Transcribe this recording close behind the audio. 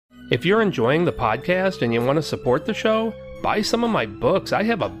If you're enjoying the podcast and you want to support the show, buy some of my books. I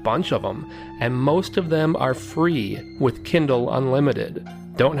have a bunch of them, and most of them are free with Kindle Unlimited.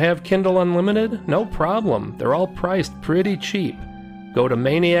 Don't have Kindle Unlimited? No problem. They're all priced pretty cheap. Go to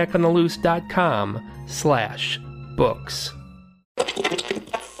maniacontheloose.com/books.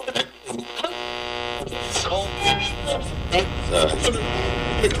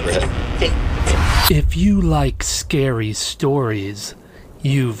 If you like scary stories,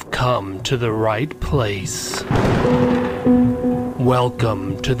 you've come to the right place.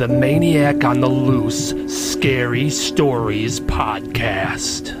 Welcome to the Maniac on the Loose Scary Stories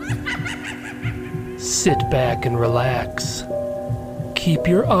podcast. Sit back and relax. Keep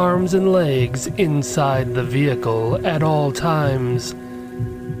your arms and legs inside the vehicle at all times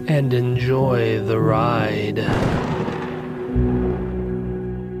and enjoy the ride.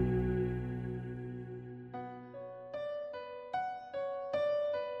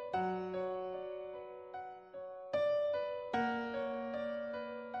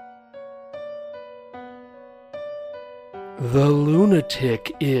 The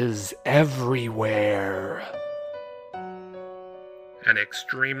lunatic is everywhere. An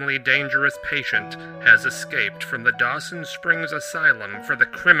extremely dangerous patient has escaped from the Dawson Springs Asylum for the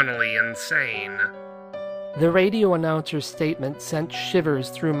criminally insane. The radio announcer's statement sent shivers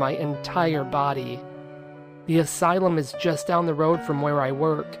through my entire body. The asylum is just down the road from where I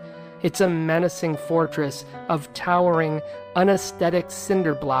work. It's a menacing fortress of towering, unaesthetic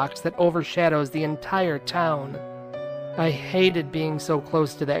cinder blocks that overshadows the entire town. I hated being so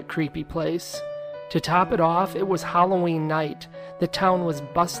close to that creepy place. To top it off, it was Halloween night. The town was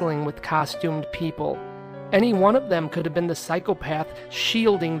bustling with costumed people. Any one of them could have been the psychopath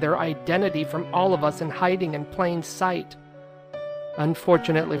shielding their identity from all of us and hiding in plain sight.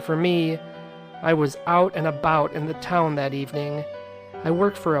 Unfortunately for me, I was out and about in the town that evening. I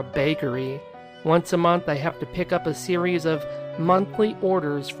work for a bakery. Once a month I have to pick up a series of monthly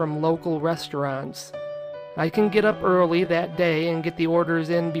orders from local restaurants. I can get up early that day and get the orders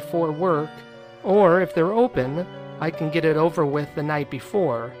in before work, or if they're open, I can get it over with the night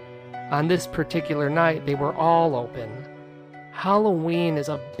before. On this particular night, they were all open. Halloween is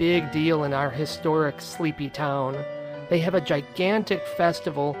a big deal in our historic sleepy town. They have a gigantic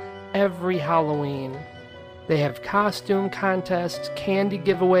festival every Halloween. They have costume contests, candy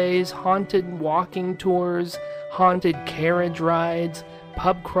giveaways, haunted walking tours, haunted carriage rides,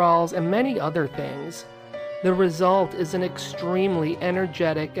 pub crawls, and many other things. The result is an extremely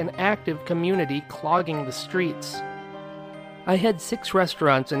energetic and active community clogging the streets. I had 6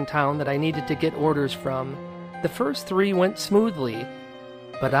 restaurants in town that I needed to get orders from. The first 3 went smoothly,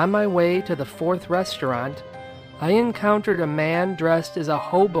 but on my way to the 4th restaurant, I encountered a man dressed as a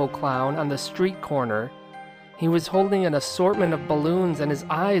hobo clown on the street corner. He was holding an assortment of balloons and his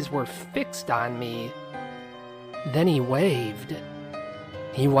eyes were fixed on me. Then he waved.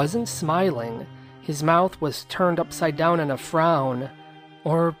 He wasn't smiling. His mouth was turned upside down in a frown.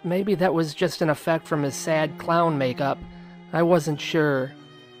 Or maybe that was just an effect from his sad clown makeup. I wasn't sure.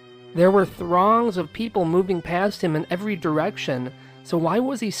 There were throngs of people moving past him in every direction, so why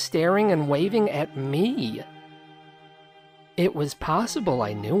was he staring and waving at me? It was possible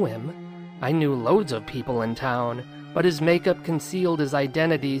I knew him. I knew loads of people in town, but his makeup concealed his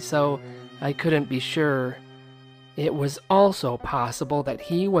identity, so I couldn't be sure. It was also possible that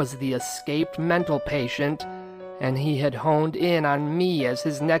he was the escaped mental patient, and he had honed in on me as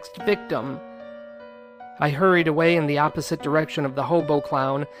his next victim. I hurried away in the opposite direction of the hobo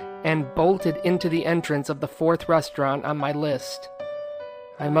clown and bolted into the entrance of the 4th restaurant on my list.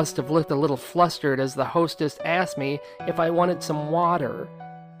 I must have looked a little flustered as the hostess asked me if I wanted some water.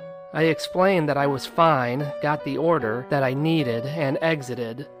 I explained that I was fine, got the order that I needed, and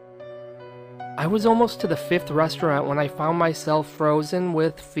exited. I was almost to the 5th restaurant when I found myself frozen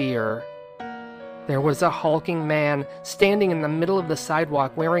with fear. There was a hulking man standing in the middle of the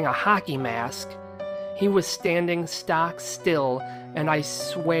sidewalk wearing a hockey mask. He was standing stock still, and I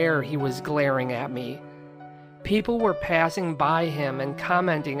swear he was glaring at me. People were passing by him and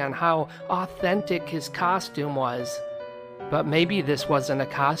commenting on how authentic his costume was. But maybe this wasn't a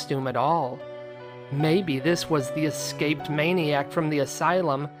costume at all. Maybe this was the escaped maniac from the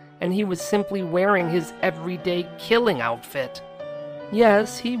asylum, and he was simply wearing his everyday killing outfit.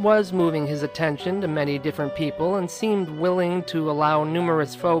 Yes, he was moving his attention to many different people and seemed willing to allow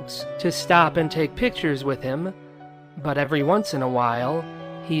numerous folks to stop and take pictures with him, but every once in a while,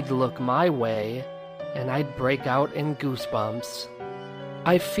 he'd look my way, and I'd break out in goosebumps.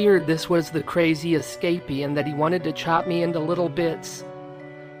 I feared this was the crazy escapee and that he wanted to chop me into little bits.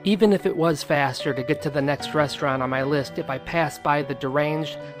 Even if it was faster to get to the next restaurant on my list if I passed by the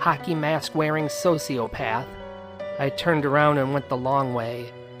deranged, hockey mask-wearing sociopath, I turned around and went the long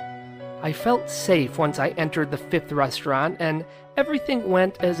way. I felt safe once I entered the 5th restaurant, and everything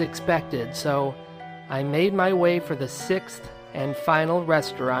went as expected, so I made my way for the 6th and final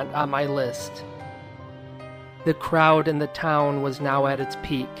restaurant on my list. The crowd in the town was now at its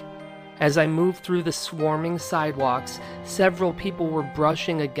peak. As I moved through the swarming sidewalks, several people were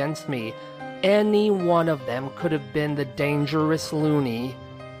brushing against me. Any one of them could have been the dangerous loony.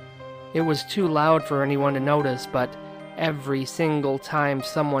 It was too loud for anyone to notice, but every single time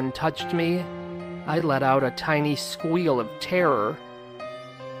someone touched me, I let out a tiny squeal of terror.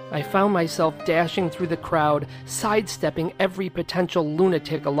 I found myself dashing through the crowd, sidestepping every potential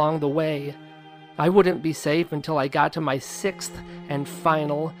lunatic along the way. I wouldn't be safe until I got to my 6th and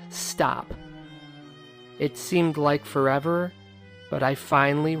final stop. It seemed like forever, but I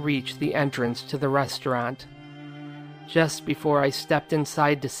finally reached the entrance to the restaurant. Just before I stepped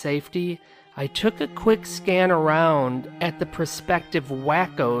inside to safety, I took a quick scan around at the prospective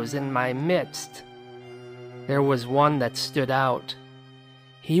wackos in my midst. There was one that stood out.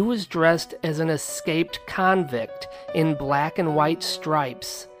 He was dressed as an escaped convict in black and white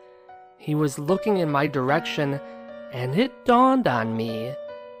stripes. He was looking in my direction, and it dawned on me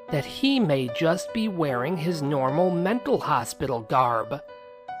that he may just be wearing his normal mental hospital garb.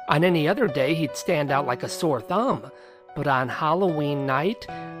 On any other day, he'd stand out like a sore thumb, but on Halloween night,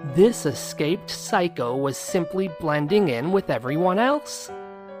 this escaped psycho was simply blending in with everyone else.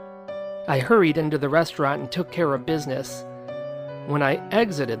 I hurried into the restaurant and took care of business. When I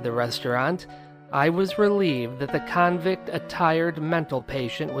exited the restaurant, I was relieved that the convict-attired mental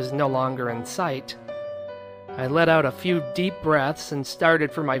patient was no longer in sight. I let out a few deep breaths and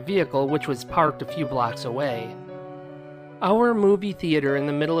started for my vehicle, which was parked a few blocks away. Our movie theater in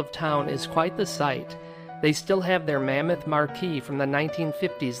the middle of town is quite the sight. They still have their mammoth marquee from the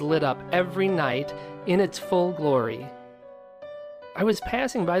 1950s lit up every night in its full glory. I was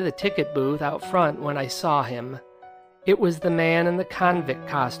passing by the ticket booth out front when I saw him. It was the man in the convict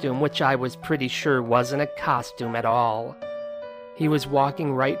costume, which I was pretty sure wasn't a costume at all. He was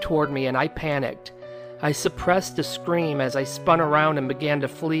walking right toward me, and I panicked. I suppressed a scream as I spun around and began to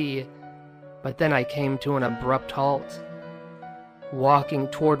flee, but then I came to an abrupt halt. Walking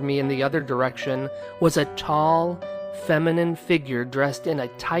toward me in the other direction was a tall, feminine figure dressed in a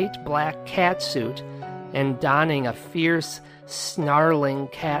tight black catsuit and donning a fierce, snarling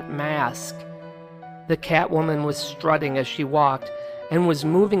cat mask. The Catwoman was strutting as she walked and was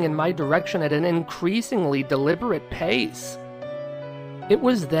moving in my direction at an increasingly deliberate pace. It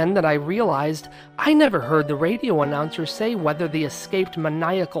was then that I realized I never heard the radio announcer say whether the escaped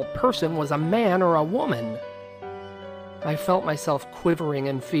maniacal person was a man or a woman. I felt myself quivering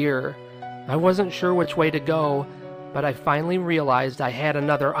in fear. I wasn't sure which way to go, but I finally realized I had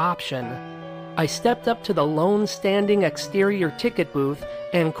another option. I stepped up to the lone standing exterior ticket booth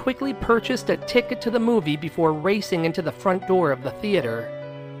and quickly purchased a ticket to the movie before racing into the front door of the theater.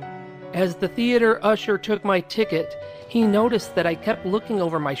 As the theater usher took my ticket, he noticed that I kept looking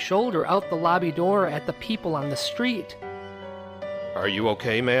over my shoulder out the lobby door at the people on the street. "Are you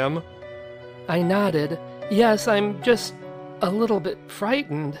okay, ma'am?" I nodded. "Yes, I'm just a little bit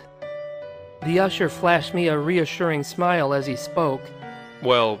frightened." The usher flashed me a reassuring smile as he spoke.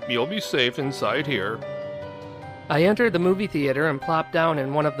 "Well, you'll be safe inside here." I entered the movie theater and plopped down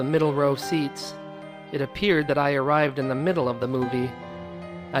in one of the middle row seats. It appeared that I arrived in the middle of the movie.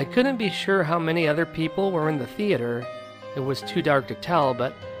 I couldn't be sure how many other people were in the theater. It was too dark to tell,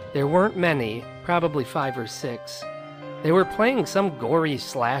 but there weren't many, probably 5 or 6. They were playing some gory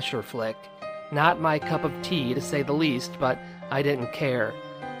slasher flick. Not my cup of tea, to say the least, but I didn't care.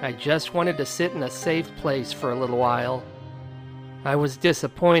 I just wanted to sit in a safe place for a little while. I was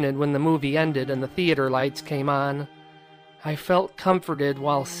disappointed when the movie ended and the theater lights came on. I felt comforted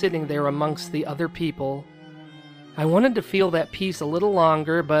while sitting there amongst the other people. I wanted to feel that peace a little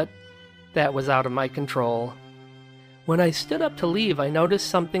longer, but that was out of my control. When I stood up to leave, I noticed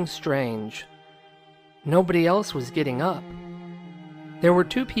something strange. Nobody else was getting up. There were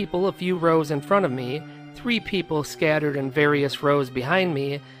 2 people a few rows in front of me, 3 people scattered in various rows behind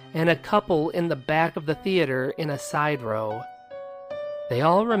me, and a couple in the back of the theater in a side row. They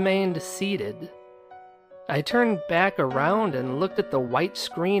all remained seated. I turned back around and looked at the white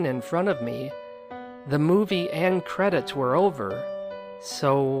screen in front of me. The movie and credits were over.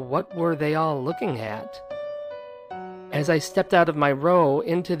 So what were they all looking at? As I stepped out of my row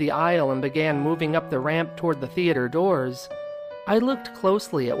into the aisle and began moving up the ramp toward the theater doors, I looked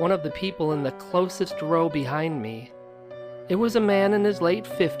closely at one of the people in the closest row behind me. It was a man in his late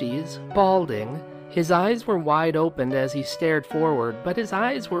 50s, balding. His eyes were wide open as he stared forward, but his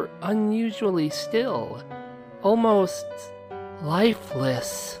eyes were unusually still, almost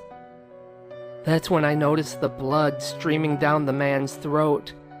lifeless. That's when I noticed the blood streaming down the man's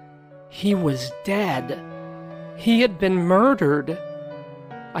throat. He was dead. He had been murdered.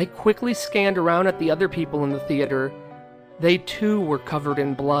 I quickly scanned around at the other people in the theater. They too were covered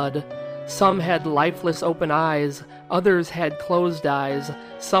in blood. Some had lifeless open eyes, others had closed eyes,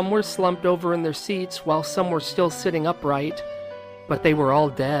 some were slumped over in their seats while some were still sitting upright. But they were all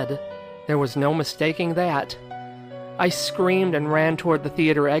dead. There was no mistaking that. I screamed and ran toward the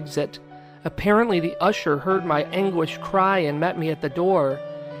theater exit. Apparently the usher heard my anguished cry and met me at the door.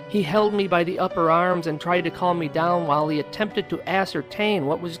 He held me by the upper arms and tried to calm me down while he attempted to ascertain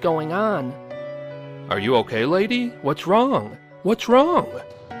what was going on. Are you okay, lady? What's wrong? What's wrong?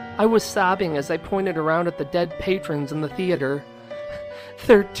 I was sobbing as I pointed around at the dead patrons in the theater.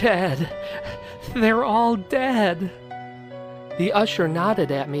 They're dead. They're all dead. The usher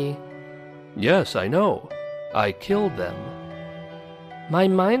nodded at me. Yes, I know. I killed them. My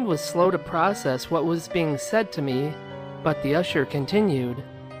mind was slow to process what was being said to me, but the usher continued.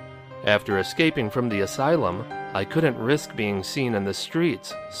 After escaping from the asylum, I couldn't risk being seen in the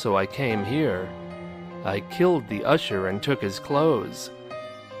streets, so I came here. I killed the usher and took his clothes.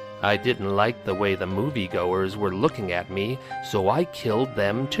 I didn't like the way the moviegoers were looking at me, so I killed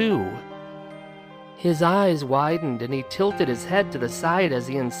them too. His eyes widened and he tilted his head to the side as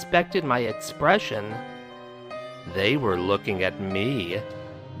he inspected my expression. They were looking at me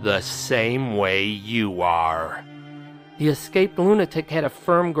the same way you are. The escaped lunatic had a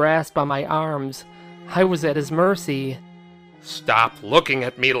firm grasp on my arms. I was at his mercy. Stop looking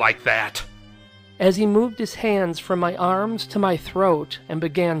at me like that! As he moved his hands from my arms to my throat and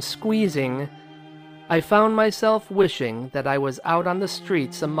began squeezing, I found myself wishing that I was out on the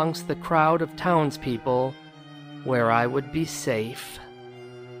streets amongst the crowd of townspeople, where I would be safe.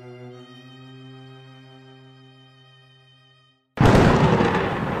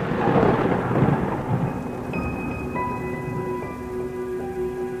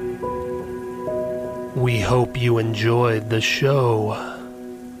 We hope you enjoyed the show.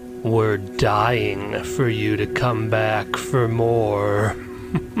 We're dying for you to come back for more.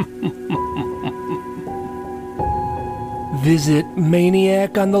 Visit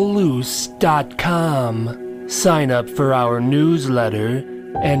maniacontheloose.com. Sign up for our newsletter,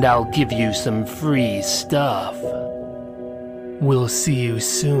 and I'll give you some free stuff. We'll see you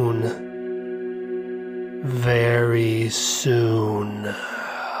soon. Very soon.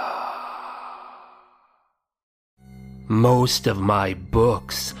 Most of my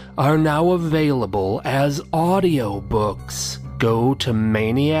books are now available as audiobooks. Go to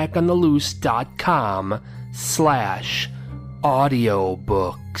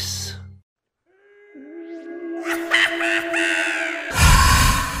maniacontheloose.com/audiobooks.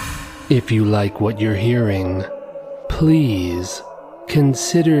 If you like what you're hearing, please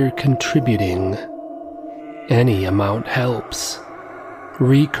consider contributing. Any amount helps.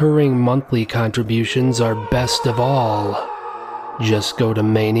 Recurring monthly contributions are best of all. Just go to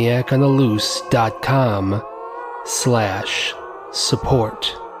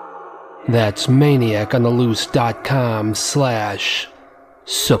maniacontheloose.com/support. That's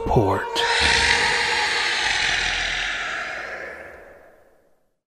maniacontheloose.com/support.